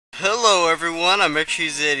Hello everyone, I'm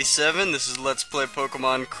Eevee87. This is Let's Play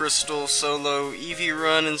Pokemon Crystal Solo Eevee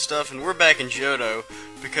Run and stuff, and we're back in Johto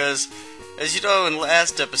because, as you know, in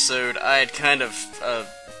last episode I had kind of,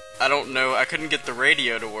 I don't know, I couldn't get the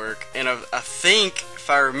radio to work, and I think,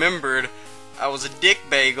 if I remembered, I was a dick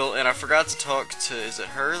bagel and I forgot to talk to, is it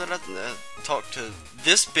her that I talked to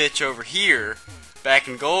this bitch over here back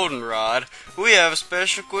in Goldenrod. We have a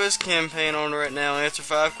special quiz campaign on right now. Answer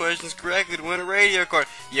 5 questions correctly to win a radio card.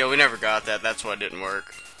 Yeah, we never got that. That's why it didn't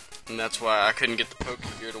work. And that's why I couldn't get the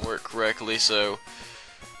Pokegear to work correctly, so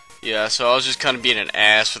yeah, so I was just kind of being an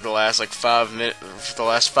ass for the last 5 minutes, for the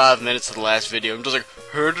last 5 minutes of the last video. I'm just like,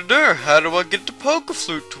 how do I get the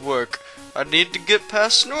Pokeflute to work? I need to get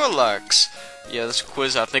past Snorlax. Yeah, this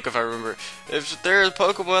quiz, I think if I remember, if there is a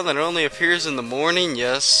Pokemon that only appears in the morning,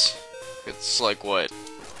 yes. It's like what?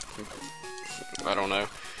 I don't know.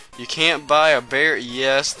 You can't buy a bear.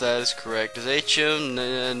 Yes, that is correct. Is HM?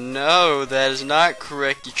 No, that is not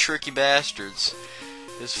correct, you tricky bastards.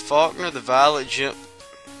 Is Faulkner the Violet Gem?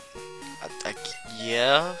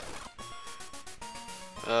 Yeah.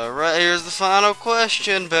 Right, here's the final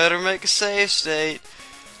question. Better make a save state.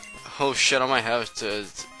 Oh shit, I might have to.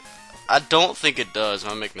 I don't think it does.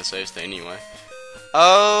 I'm making a save state anyway.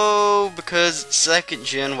 Oh, because it's second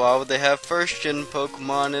gen, why would they have first gen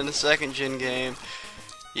Pokemon in a second gen game?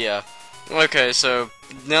 Yeah. Okay, so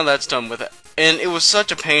now that's done with it. And it was such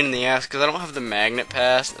a pain in the ass because I don't have the Magnet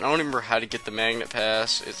Pass, and I don't remember how to get the Magnet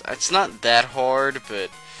Pass. It's not that hard, but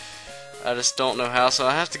I just don't know how, so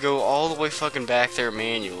I have to go all the way fucking back there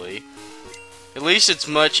manually. At least it's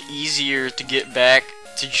much easier to get back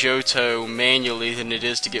to Johto manually than it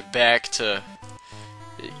is to get back to...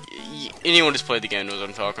 Anyone who's played the game knows what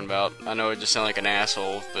I'm talking about. I know I just sound like an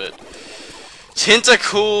asshole, but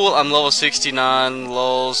Tentacool, I'm level 69,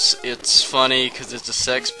 lols. It's funny because it's a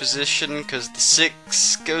sex position, because the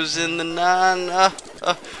 6 goes in the 9.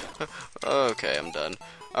 Okay, I'm done.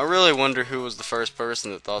 I really wonder who was the first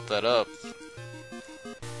person that thought that up.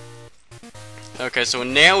 Okay, so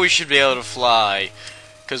now we should be able to fly,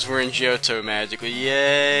 because we're in Johto magically.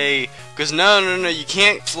 Yay! Because no, you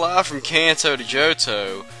can't fly from Kanto to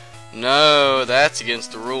Johto. No, that's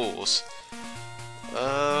against the rules.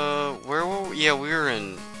 Where were we? Yeah, we were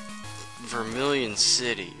in Vermilion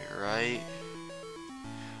City, right?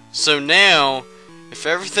 So now, if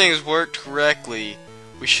everything's worked correctly,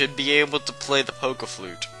 we should be able to play the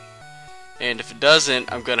Pokeflute. And if it doesn't,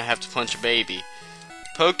 I'm gonna have to punch a baby.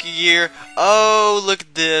 Pokegear. Oh, look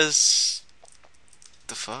at this.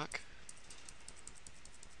 The fuck?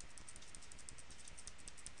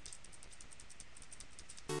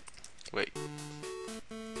 Wait.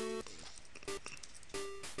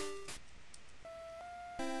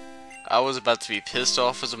 I was about to be pissed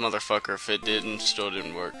off as a motherfucker if it still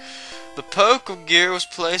didn't work. The Pokegear was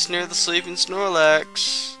placed near the sleeping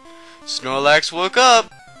Snorlax. Snorlax woke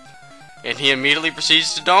up, and he immediately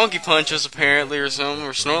proceeds to Donkey Punch us apparently, or something,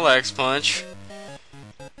 or Snorlax Punch.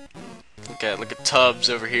 Okay, look at Tubbs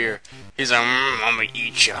over here. He's like, I'm gonna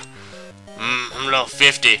eat ya. I'm level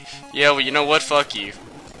 50. Yeah, well, you know what? Fuck you.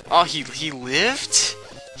 Oh, he lived?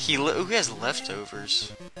 Who has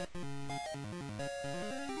leftovers?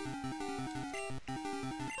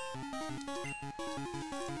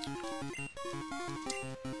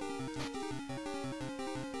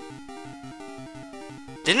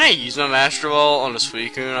 Didn't I use my Master Ball on a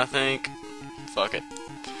Suicune, I think? Fuck it.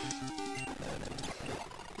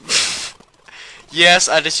 Yes,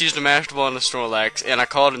 I just used a Master Ball on a Snorlax, and I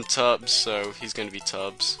called him Tubbs, so he's gonna be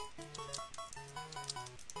Tubbs.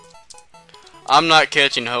 I'm not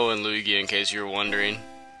catching Ho and Lugia, in case you were wondering.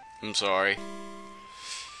 I'm sorry.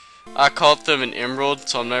 I caught them in Emerald,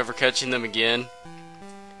 so I'm never catching them again.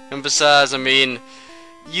 And besides, I mean,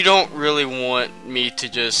 you don't really want me to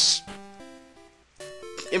just...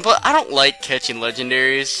 But I don't like catching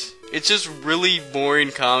legendaries. It's just really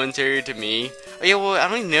boring commentary to me. Oh yeah, well, I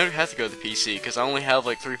don't even have to go to the PC, because I only have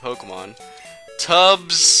like 3 Pokemon.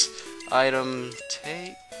 Tubbs, item,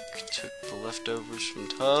 take, took the leftovers from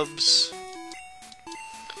Tubbs.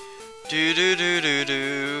 Do do do do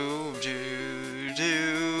do do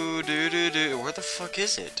do do do do. Where the fuck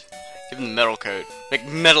is it? Give him the metal coat. Like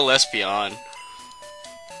Metal Espeon.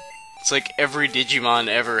 It's like every Digimon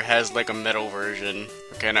ever has like a metal version.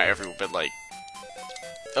 Okay, not every, but like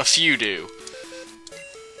a few do.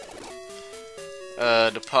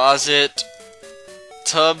 Deposit.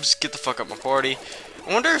 Tubbs, get the fuck up my party.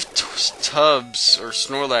 I wonder if Tubbs or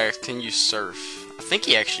Snorlax can use Surf. I think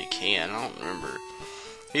he actually can. I don't remember.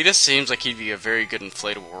 He just seems like he'd be a very good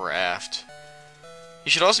inflatable raft. He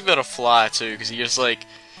should also be able to fly too, because he just like,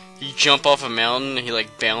 you jump off a mountain and he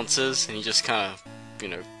like bounces and he just kind of, you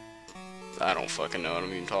know, I don't fucking know what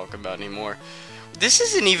I'm even talking about anymore. This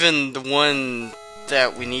isn't even the one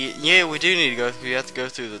that we need. Yeah, we do need to go through. We have to go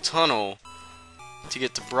through the tunnel to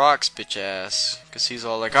get to Brock's bitch ass. Because he's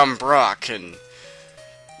all like, I'm Brock, and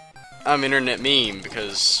I'm internet meme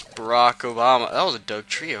because Barack Obama. That was a Doug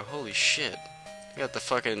Trio. Holy shit. You got the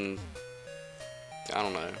fucking. I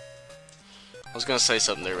don't know. I was gonna say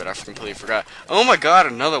something there, but I completely forgot. Oh my god,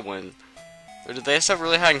 another one. Or did they have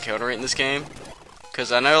really high encounter rate in this game?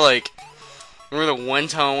 Because I know, like, remember the one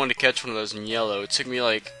time I wanted to catch one of those in yellow? It took me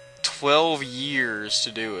like 12 years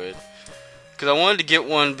to do it. Because I wanted to get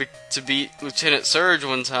one to beat Lieutenant Surge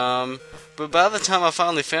one time, but by the time I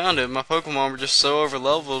finally found it, my Pokemon were just so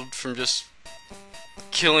overleveled from just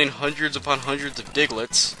killing hundreds upon hundreds of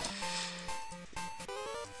Digletts.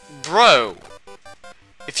 Bro,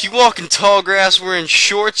 if you walk in tall grass wearing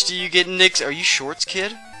shorts, do you get nicks? Are you shorts,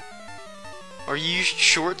 kid? Are you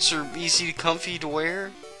shorts or easy to comfy to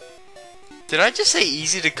wear? Did I just say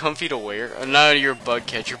easy to comfy to wear? Oh, no, you're a bug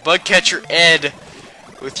catcher. Bug catcher Ed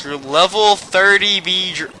with your level 30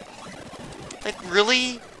 B. Like,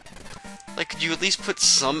 really? Like, could you at least put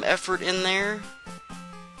some effort in there?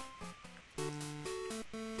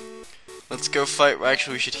 Let's go fight.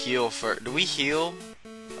 Actually, we should heal first. Do we heal?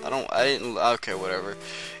 I didn't. Okay, whatever.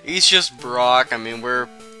 He's just Brock. I mean, we're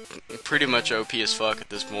pretty much OP as fuck at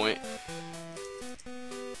this point.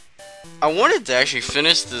 I wanted to actually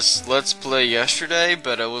finish this Let's Play yesterday,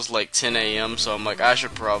 but it was like 10 AM, so I'm like, I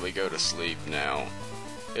should probably go to sleep now.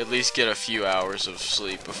 At least get a few hours of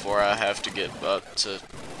sleep before I have to get up to...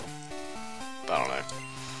 I don't know.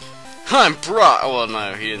 I'm Brock! Well,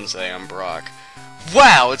 no, he didn't say I'm Brock.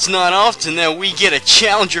 Wow, it's not often that we get a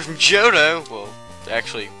challenger from Johto! Well,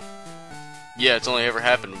 actually, yeah, it's only ever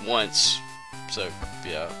happened once. So,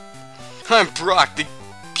 yeah. I'm Brock, the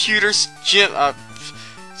Pewter Gym...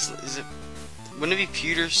 is it... Wouldn't it be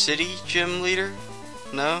Pewter City Gym Leader?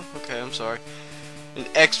 No? Okay, I'm sorry. An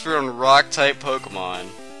expert on rock-type Pokemon.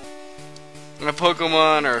 My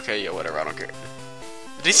Pokemon... Or, okay, yeah, whatever, I don't care.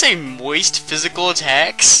 Did he say moist physical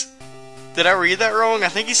attacks? Did I read that wrong? I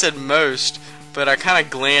think he said most, but I kind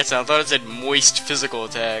of glanced and I thought it said moist physical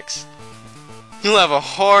attacks. You'll have a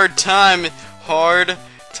hard time,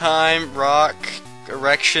 rock,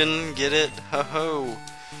 erection, get it? Ho-ho.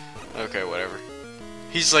 Okay, whatever.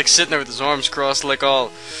 He's like sitting there with his arms crossed like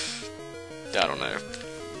all... I don't know.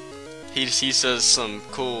 He says some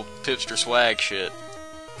cool hipster swag shit.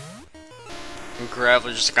 And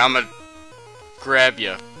Graveler's just like, I'm gonna grab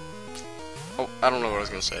ya. Oh, I don't know what I was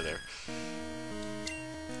gonna say there.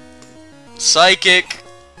 Psychic.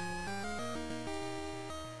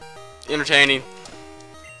 Entertaining.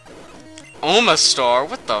 Omastar?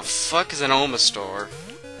 What the fuck is an Omastar?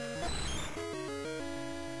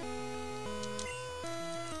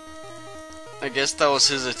 I guess that was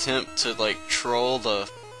his attempt to, like, troll the...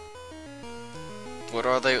 What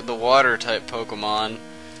are they? The water type Pokemon.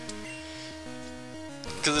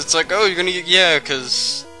 Because it's like, oh, you're gonna get... Yeah,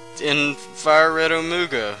 because in Fire Red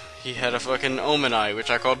Omuga, he had a fucking Omanite,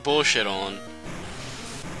 which I called bullshit on.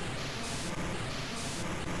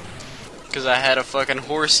 Because I had a fucking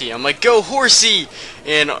Horsey. I'm like, go Horsey!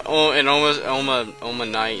 And Omanite,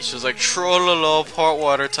 she was like, trollolo, part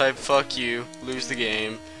water type, fuck you, lose the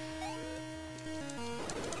game.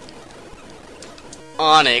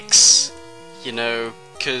 Onyx, you know,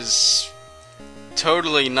 because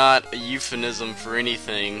totally not a euphemism for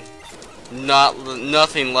anything.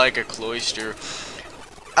 Nothing like a cloister.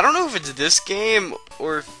 I don't know if it's this game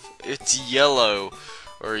or if it's yellow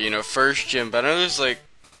or, you know, first gym, but I know there's like,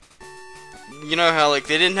 you know how like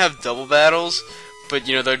they didn't have double battles, but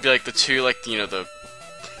you know there'd be like the two, like, you know, the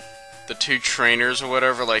two trainers or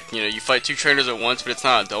whatever, like, you know, you fight two trainers at once, but it's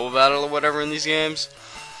not a double battle or whatever in these games.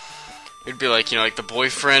 It'd be like, you know, like the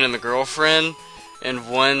boyfriend and the girlfriend, and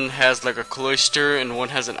one has like a cloister and one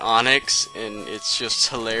has an onyx, and it's just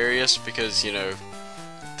hilarious because, you know,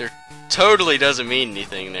 there totally doesn't mean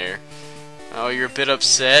anything there. Oh, you're a bit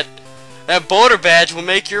upset? That Boulder Badge will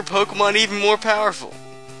make your Pokemon even more powerful.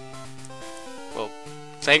 Well,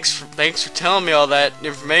 thanks for telling me all that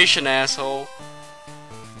information, asshole.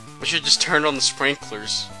 I should just turn on the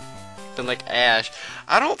sprinklers. Been like Ash.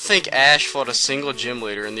 I don't think Ash fought a single gym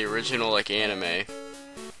leader in the original, like, anime.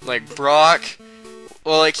 Like, Brock,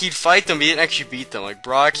 well, like, he'd fight them, but he didn't actually beat them. Like,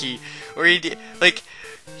 Brock, he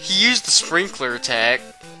used the sprinkler attack.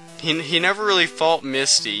 He never really fought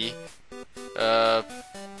Misty.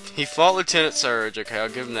 He fought Lieutenant Surge, okay, I'll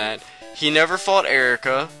give him that. He never fought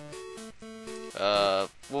Erica. What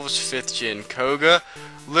was 5th gen? Koga?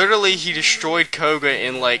 Literally, he destroyed Koga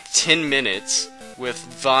in, like, 10 minutes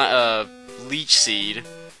with Leech Seed.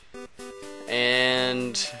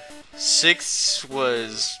 And 6th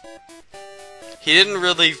was... He didn't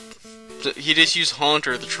really... He just used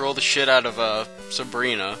Haunter to troll the shit out of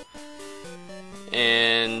Sabrina.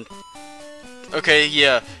 And... Okay,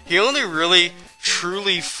 yeah. He only really,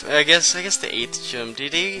 truly... I guess the 8th gym.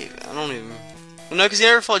 Did he? I don't even... Well, no, because he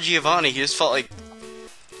never fought Giovanni. He just fought, like,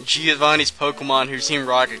 Giovanni's Pokemon who Team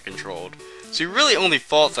Rocket controlled. So he really only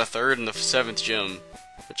fought the 3rd and the 7th gym.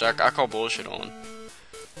 Which I call bullshit on.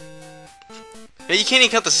 Yeah, you can't even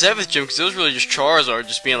count the 7th gym because it was really just Charizard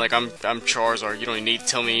just being like, I'm Charizard, you don't even need to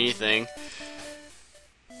tell me anything.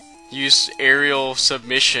 Use aerial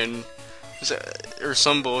submission or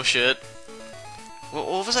some bullshit.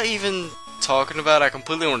 What was I even talking about? I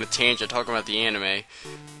completely went on a tangent talking about the anime.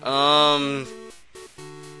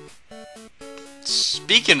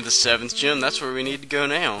 Speaking of the 7th gym, that's where we need to go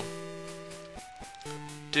now.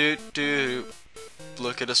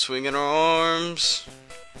 Look at us swinging our arms.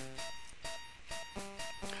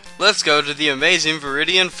 Let's go to the amazing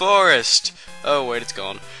Viridian Forest. Oh wait, it's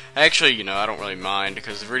gone. Actually, you know, I don't really mind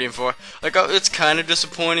because the Viridian Forest, like, it's kind of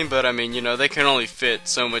disappointing, but I mean, you know, they can only fit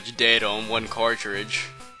so much data on one cartridge,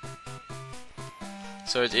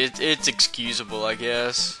 so it's excusable, I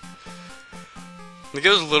guess. Like, it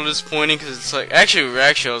was a little disappointing because it's like, actually,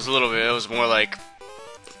 it was a little bit. It was more like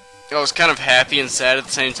I was kind of happy and sad at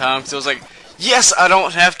the same time because it was like, yes, I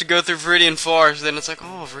don't have to go through Viridian Forest. Then it's like,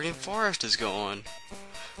 oh, Viridian Forest is gone.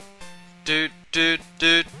 This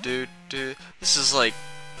is like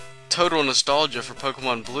total nostalgia for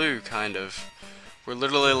Pokemon Blue, kind of. Where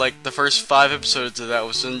literally, like, the first 5 episodes of that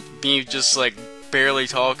was me just, like, barely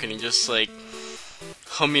talking and just, like,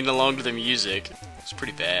 humming along to the music. It's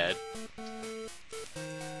pretty bad.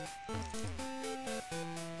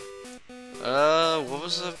 What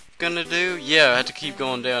was I gonna do? Yeah, I had to keep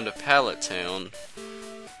going down to Pallet Town.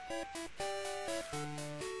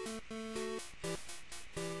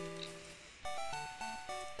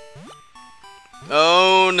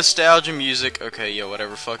 Oh, nostalgia music. Okay, yeah,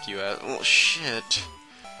 whatever. Fuck you, ass. Oh shit.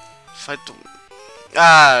 Fight the...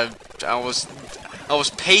 I was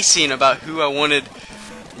pacing about who I wanted.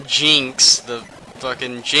 Jinx, the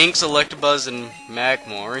fucking Jinx, Electabuzz, and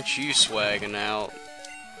Magmar. Aren't you swagging out?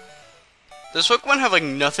 Those Pokemon have like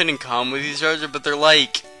nothing in common with each other, but they're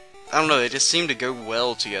like, I don't know, they just seem to go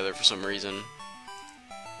well together for some reason.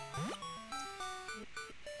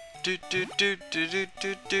 Yeah,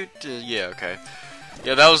 okay.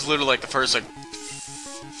 Yeah, that was literally like the first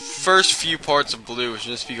few parts of Blue, which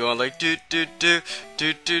just be going like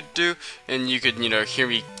and you could, you know, hear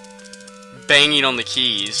me banging on the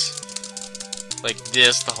keys like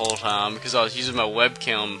this the whole time because I was using my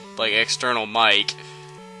webcam, like, external mic.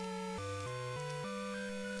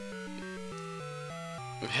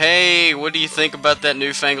 Hey, what do you think about that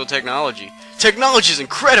newfangled technology? Technology is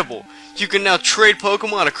incredible! You can now trade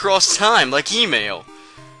Pokemon across time, like email.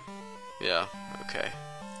 Yeah, okay.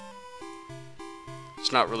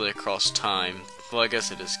 It's not really across time. Well, I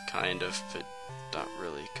guess it is kind of, but not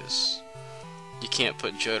really, because you can't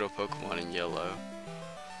put Johto Pokemon in yellow.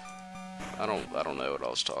 I don't know what I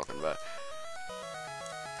was talking about.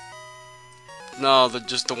 No,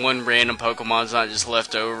 just the one random Pokemon's not just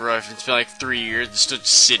left over. It's been like 3 years, it's just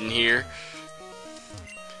sitting here.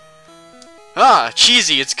 Ah,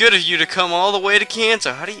 Cheesy, it's good of you to come all the way to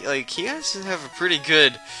Kanto. How do you, like, he guys have a pretty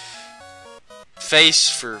good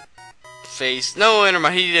face. No, never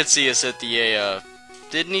mind, he did see us at the,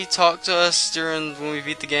 didn't he talk to us when we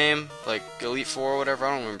beat the game? Like, Elite Four or whatever,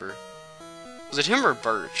 I don't remember. Was it him or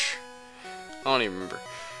Birch? I don't even remember.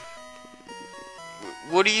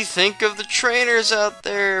 What do you think of the trainers out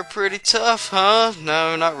there? Pretty tough, huh?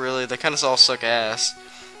 No, not really, they kinda all suck ass.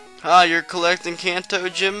 Ah, you're collecting Kanto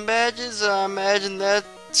gym badges? I imagine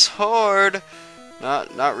that's hard.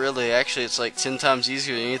 Not really. Actually, it's like 10 times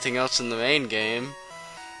easier than anything else in the main game.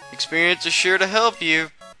 Experience is sure to help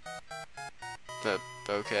you. But,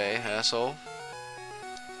 okay, asshole.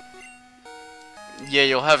 Yeah,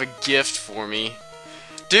 you'll have a gift for me.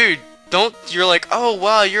 Dude, you're like, oh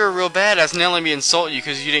wow, you're a real badass. Now let me insult you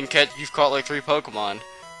because you've caught like 3 Pokemon.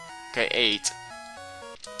 Okay, 8.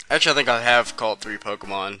 Actually, I think I have caught 3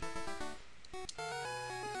 Pokemon.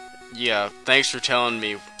 Yeah, thanks for telling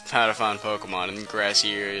me how to find Pokemon in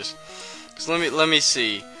grassy areas. Cause let me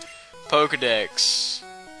see. Pokedex.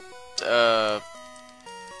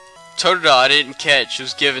 Totodile I didn't catch. It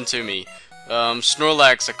was given to me.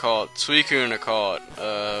 Snorlax I caught. Suicune I caught.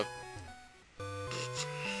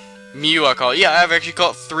 Mew I caught. Yeah, I've actually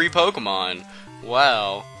caught 3 Pokemon.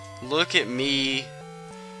 Wow. Look at me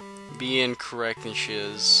being correct and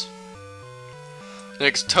shiz.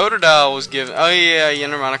 Next, Totodile was given. Oh yeah,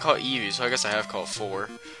 never mind. I caught Eevee, so I guess I have caught 4.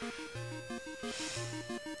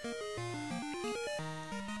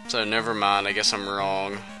 So never mind, I guess I'm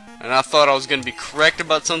wrong. And I thought I was going to be correct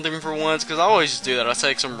about something for once, because I always just do that. I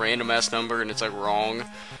take some random ass number and it's like wrong.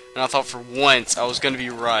 And I thought for once I was going to be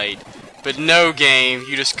right. But no, game,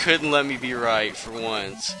 you just couldn't let me be right for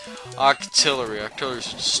once. Octillery. Octillery's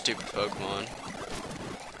such a stupid Pokemon.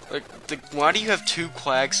 Like, why do you have 2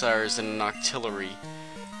 Quagsires and an Octillery?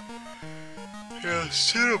 Yeah,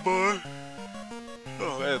 Cinnabar.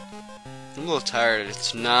 Oh man, I'm a little tired.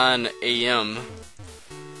 It's 9 AM.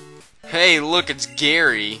 Hey, look, it's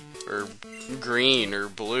Gary. Or Green, or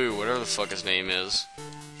Blue, whatever the fuck his name is.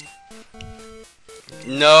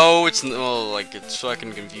 No, it's like it's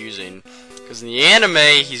fucking confusing. Because in the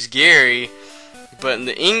anime, he's Gary, but in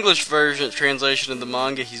the English version translation of the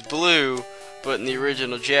manga, he's Blue. But in the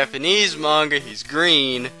original Japanese manga, he's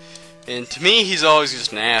Green. And to me, he's always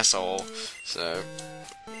just an asshole. So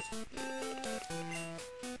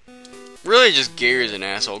really, just Gary's an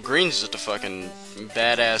asshole. Green's just a fucking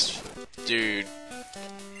badass dude.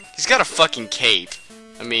 He's got a fucking cape.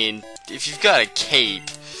 I mean, if you've got a cape,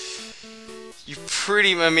 you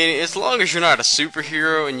I mean, as long as you're not a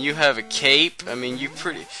superhero and you have a cape, I mean, you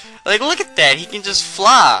pretty... Like, look at that, he can just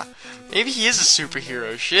fly. Maybe he is a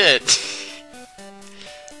superhero, shit.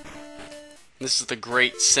 This is the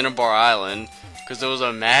Great Cinnabar Island, because there was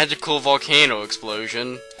a magical volcano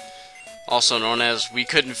explosion, also known as we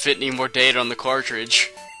couldn't fit any more data on the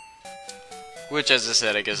cartridge. Which, as I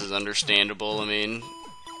said, I guess is understandable. I mean...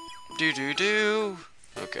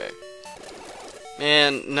 Okay.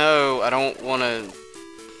 Man, no, I don't wanna...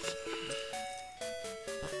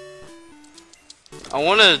 I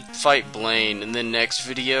wanna fight Blaine, and then next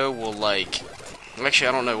video we'll, like... Actually,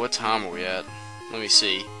 I don't know, what time are we at? Let me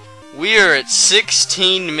see. We are at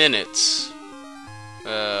 16 minutes.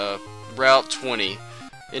 Route 20.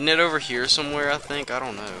 Isn't it over here somewhere, I think? I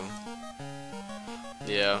don't know.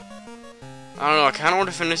 Yeah. I don't know, I kinda want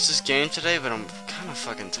to finish this game today, but I'm kinda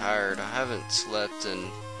fucking tired. I haven't slept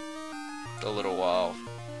in a little while.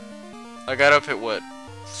 I got up at, what,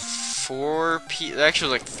 4 p.m.? Actually,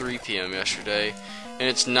 it was like 3 p.m. yesterday, and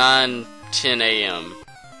it's 9:10 a.m.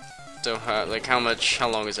 So, like, how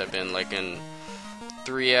long has that been? Like, in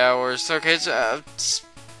 3 hours? Okay, it's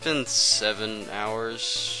been 7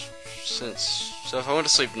 hours since... So, if I went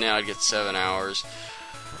to sleep now, I'd get 7 hours.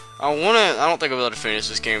 I don't think I'll be able to finish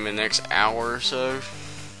this game in the next hour or so.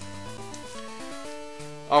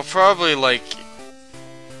 I'll probably, like...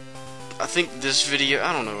 I think this video...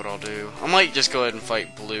 I don't know what I'll do. I might just go ahead and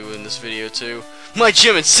fight Blue in this video, too. My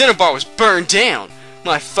gym in Cinnabar was burned down!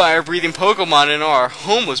 My fire-breathing Pokemon and I are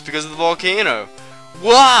homeless because of the volcano.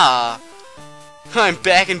 Wow! I'm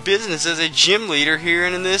back in business as a gym leader here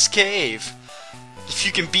and in this cave. If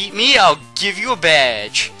you can beat me, I'll give you a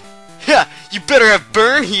badge. Ha! You better have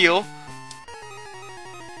Burn Heal!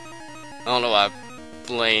 I don't know why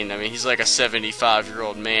Blaine, I mean, he's like a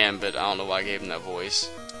 75-year-old man, but I don't know why I gave him that voice.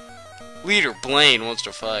 Leader Blaine wants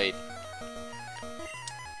to fight.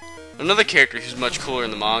 Another character who's much cooler in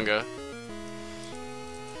the manga.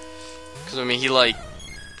 Because, I mean, he like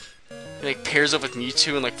pairs up with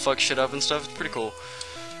Mewtwo and, like, fucks shit up and stuff. It's pretty cool.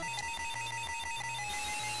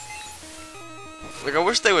 Like, I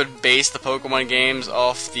wish they would base the Pokemon games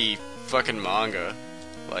off the fucking manga.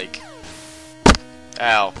 Like,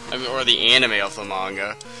 ow. I mean, or the anime off the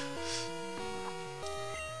manga.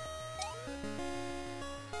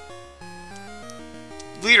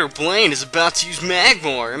 Leader Blaine is about to use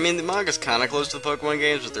Magmar. I mean, the manga's kind of close to the Pokemon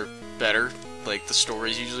games, but they're better. Like, the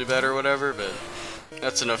story's usually better or whatever, but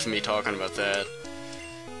that's enough of me talking about that.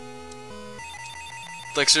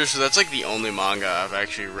 Like, seriously, that's like the only manga I've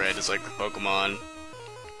actually read is like the Pokemon.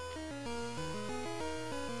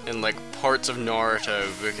 And like parts of Naruto,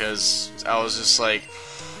 because I was just like,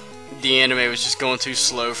 the anime was just going too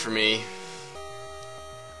slow for me.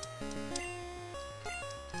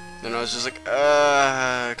 And I was just like,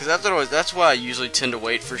 because that's why I usually tend to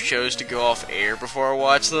wait for shows to go off air before I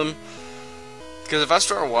watch them. Because if I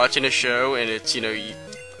start watching a show and it's, you know,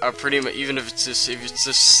 I pretty much, even if it's just, what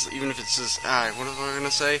was I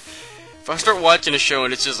gonna say? If I start watching a show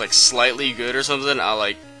and it's just like slightly good or something, I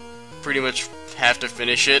like pretty much have to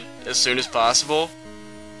finish it as soon as possible.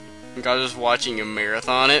 Like I was just watching a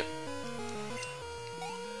marathon it.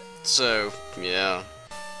 So, yeah.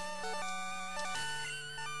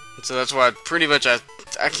 So that's why pretty much I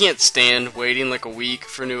can't stand waiting like a week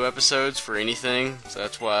for new episodes for anything. So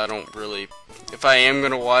that's why I don't really, if I am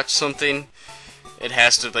gonna watch something, it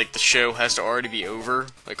has to, like, the show has to already be over,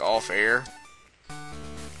 like off air.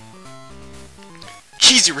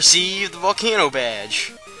 Cheesy received the volcano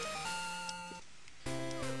badge.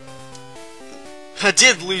 I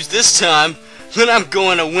did lose this time, but I'm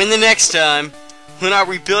going to win the next time. When I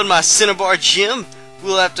rebuild my Cinnabar gym,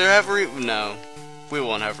 we'll have to have no, we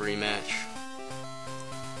won't have a rematch.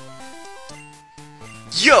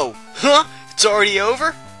 Yo, huh? It's already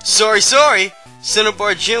over? Sorry.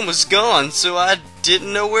 Cinnabar gym was gone, so I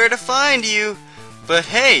didn't know where to find you. But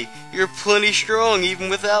hey, you're plenty strong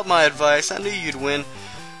even without my advice. I knew you'd win.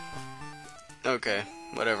 Okay,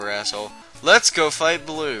 whatever, asshole. Let's go fight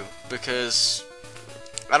Blue, because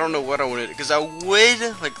I don't know what I wanted, because I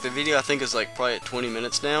would, like, the video I think is like probably at 20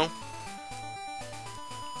 minutes now.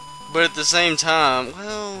 But at the same time,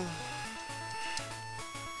 well,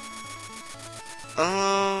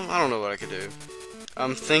 I don't know what I could do.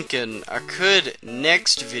 I'm thinking I could,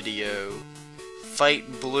 next video,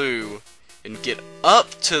 fight Blue and get up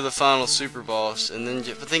to the final super boss, and then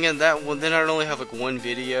but thinking that one, then I'd only have like one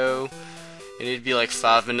video, and it'd be like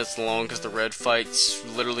 5 minutes long because the red fight's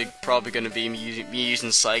literally probably going to be me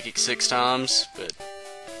using Psychic 6 times, but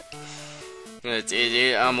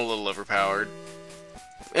I'm a little overpowered.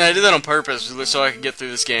 And I did that on purpose so I could get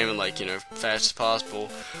through this game in, like, you know, fast as possible.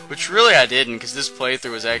 Which really I didn't, because this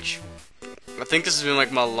playthrough was actually, I think this has been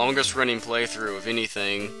like my longest running playthrough of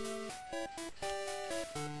anything.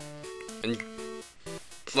 And,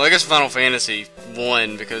 well, I guess Final Fantasy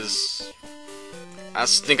 1, because I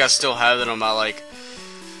think I still have it on my, like,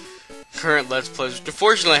 current Let's Plays.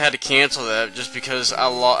 Unfortunately, I had to cancel that just because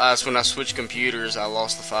when I switched computers, I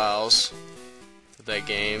lost the files of that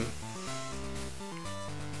game.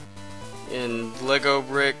 And Lego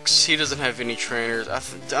Bricks, he doesn't have any trainers. I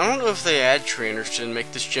don't know if they add trainers to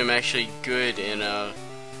make this gym actually good in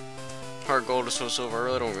Heart Gold or Soul Silver. I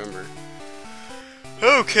really don't remember.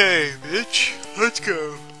 Okay, bitch, let's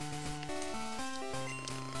go.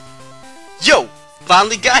 Yo,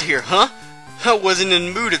 finally got here, huh? I wasn't in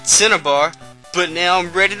the mood at Cinnabar, but now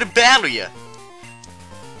I'm ready to battle ya.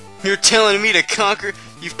 You're telling me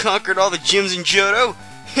you've conquered all the gyms in Johto?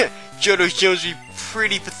 Johto's gyms be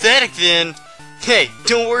pretty pathetic then. Hey,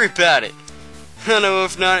 don't worry about it. I know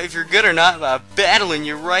if you're good or not by battling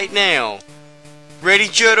you right now. Ready,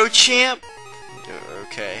 Johto champ?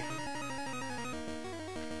 Okay.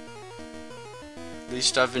 At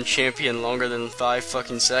least I've been champion longer than 5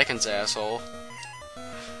 fucking seconds, asshole.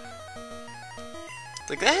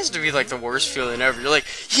 Like, that has to be like the worst feeling ever. You're like,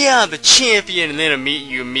 yeah, I'm the champion, and then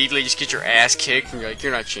you immediately just get your ass kicked, and you're like,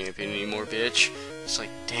 you're not champion anymore, bitch. It's like,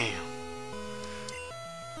 damn.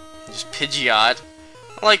 Just Pidgeot.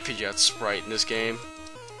 I like Pidgeot's sprite in this game.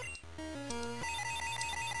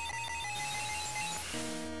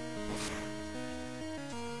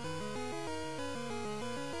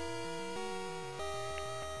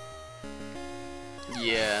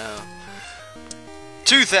 Yeah.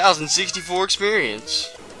 2,064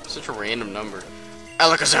 experience. Such a random number.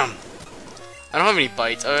 Alakazam! I don't have any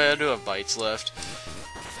bites. Oh, I do have bites left.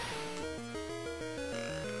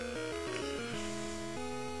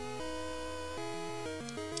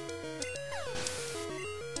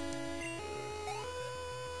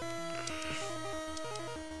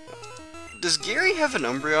 Does Gary have an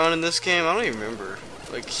Umbreon in this game? I don't even remember.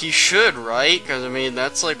 Like, he should, right? Because, I mean,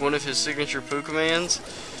 that's like one of his signature Pokemons.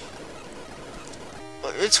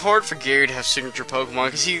 It's hard for Gary to have signature Pokemon,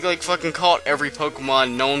 because he, like, fucking caught every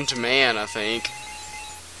Pokemon known to man, I think.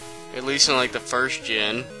 At least in, like, the first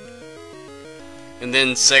gen. And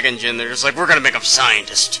then second gen, they're just like, we're gonna make him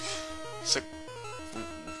scientist. It's like,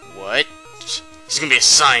 what? He's gonna be a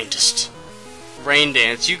scientist. Rain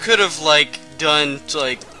Dance. You could have, like, done,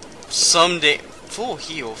 like, someday. Full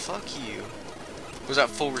heal, fuck you. Was that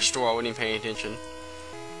full restore? I wasn't even paying attention.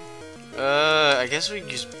 I guess we can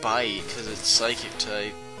use Bite, because it's Psychic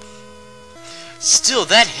type. Still,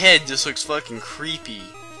 that head just looks fucking creepy.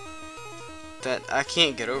 That, I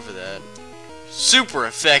can't get over that. Super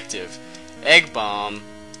effective. Egg Bomb.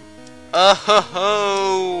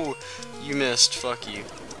 Oh-ho-ho! You missed, fuck you.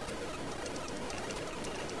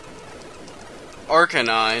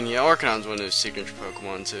 Arcanine, yeah, Arcanine's one of his signature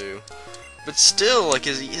Pokemon too. But still, like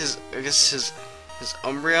I guess his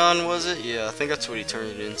Umbreon, was it? Yeah, I think that's what he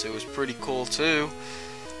turned it into. It was pretty cool too.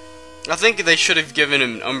 I think they should have given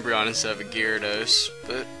him an Umbreon instead of a Gyarados,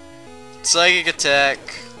 but Psychic Attack.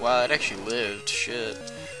 Wow, it actually lived. Shit.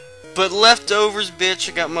 But leftovers, bitch.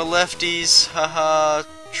 I got my lefties. Haha.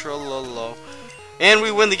 Trololo. And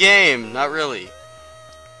we win the game. Not really.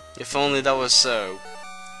 If only that was so.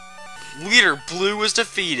 Leader Blue was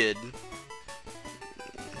defeated.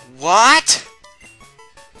 What?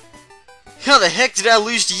 How the heck did I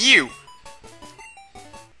lose to you?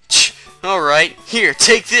 Alright, here,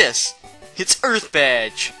 take this. It's Earth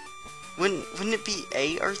Badge. Wouldn't it be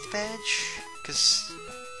a Earth Badge? Because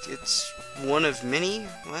it's one of many?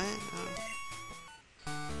 What?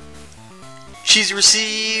 She's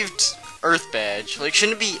received Earth Badge. Like,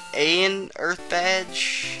 shouldn't it be an Earth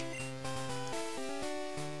Badge?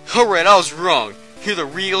 Alright, I was wrong. You're the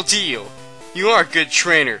real deal. You are a good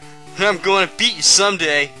trainer, and I'm going to beat you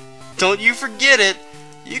someday. Don't you forget it.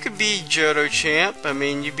 You could be Johto champ. I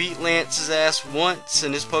mean, you beat Lance's ass once,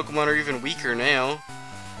 and his Pokemon are even weaker now.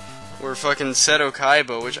 Or fucking Seto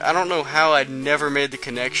Kaiba, which I don't know how I'd never made the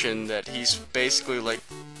connection that he's basically like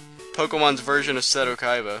Pokemon's version of Seto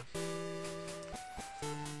Kaiba.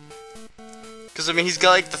 Because, I mean, he's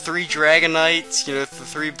got like the 3 Dragonites, you know, the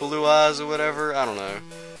 3 Blue Eyes or whatever, I don't know.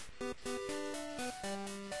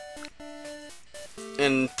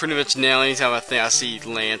 And pretty much now, anytime I see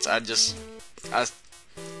Lance, I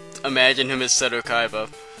imagine him as Seto Kaiba.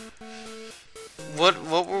 What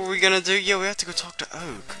were we gonna do? Yeah, we have to go talk to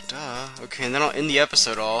Oak. Duh. Okay, and then I'll end the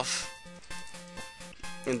episode off.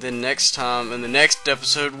 And then next time, in the next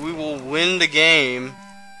episode, we will win the game.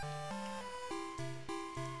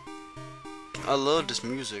 I love this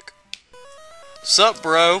music. Sup,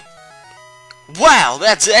 bro? Wow,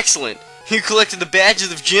 that's excellent! You collected the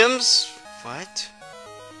badges of gems? What?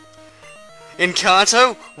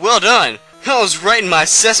 Encanto? Well done! I was right in my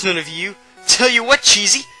assessment of you. Tell you what,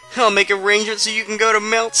 Cheesy, I'll make arrangements so you can go to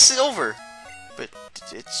Mount Silver. But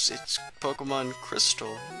it's Pokemon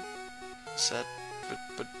Crystal. Is that?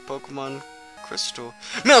 But Pokemon Crystal.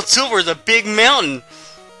 Mount Silver is a big mountain.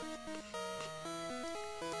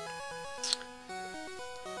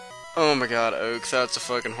 Oh my God, Oak, that's a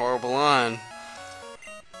fucking horrible line.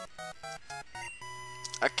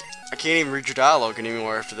 I can't even read your dialogue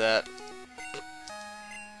anymore after that.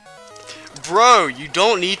 Bro, you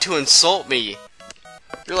don't need to insult me.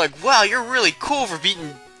 You're like, wow, you're really cool for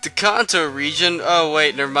beating the Kanto region. Oh,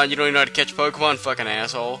 wait, never mind, you don't even know how to catch Pokemon, fucking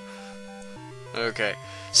asshole. Okay,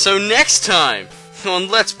 so next time on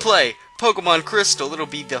Let's Play Pokemon Crystal, it'll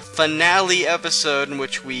be the finale episode in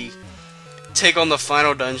which we take on the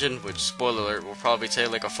final dungeon, which, spoiler alert, will probably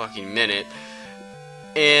take like a fucking minute.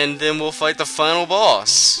 And then we'll fight the final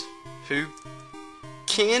boss, who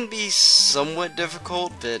can be somewhat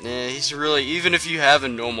difficult, but he's really, even if you have a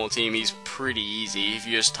normal team, he's pretty easy if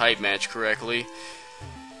you just type match correctly.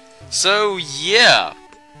 So, yeah.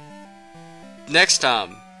 Next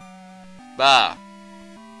time. Bye.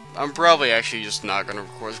 I'm probably actually just not gonna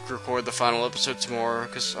record the final episode tomorrow,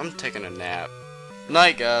 because I'm taking a nap.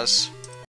 Night, guys.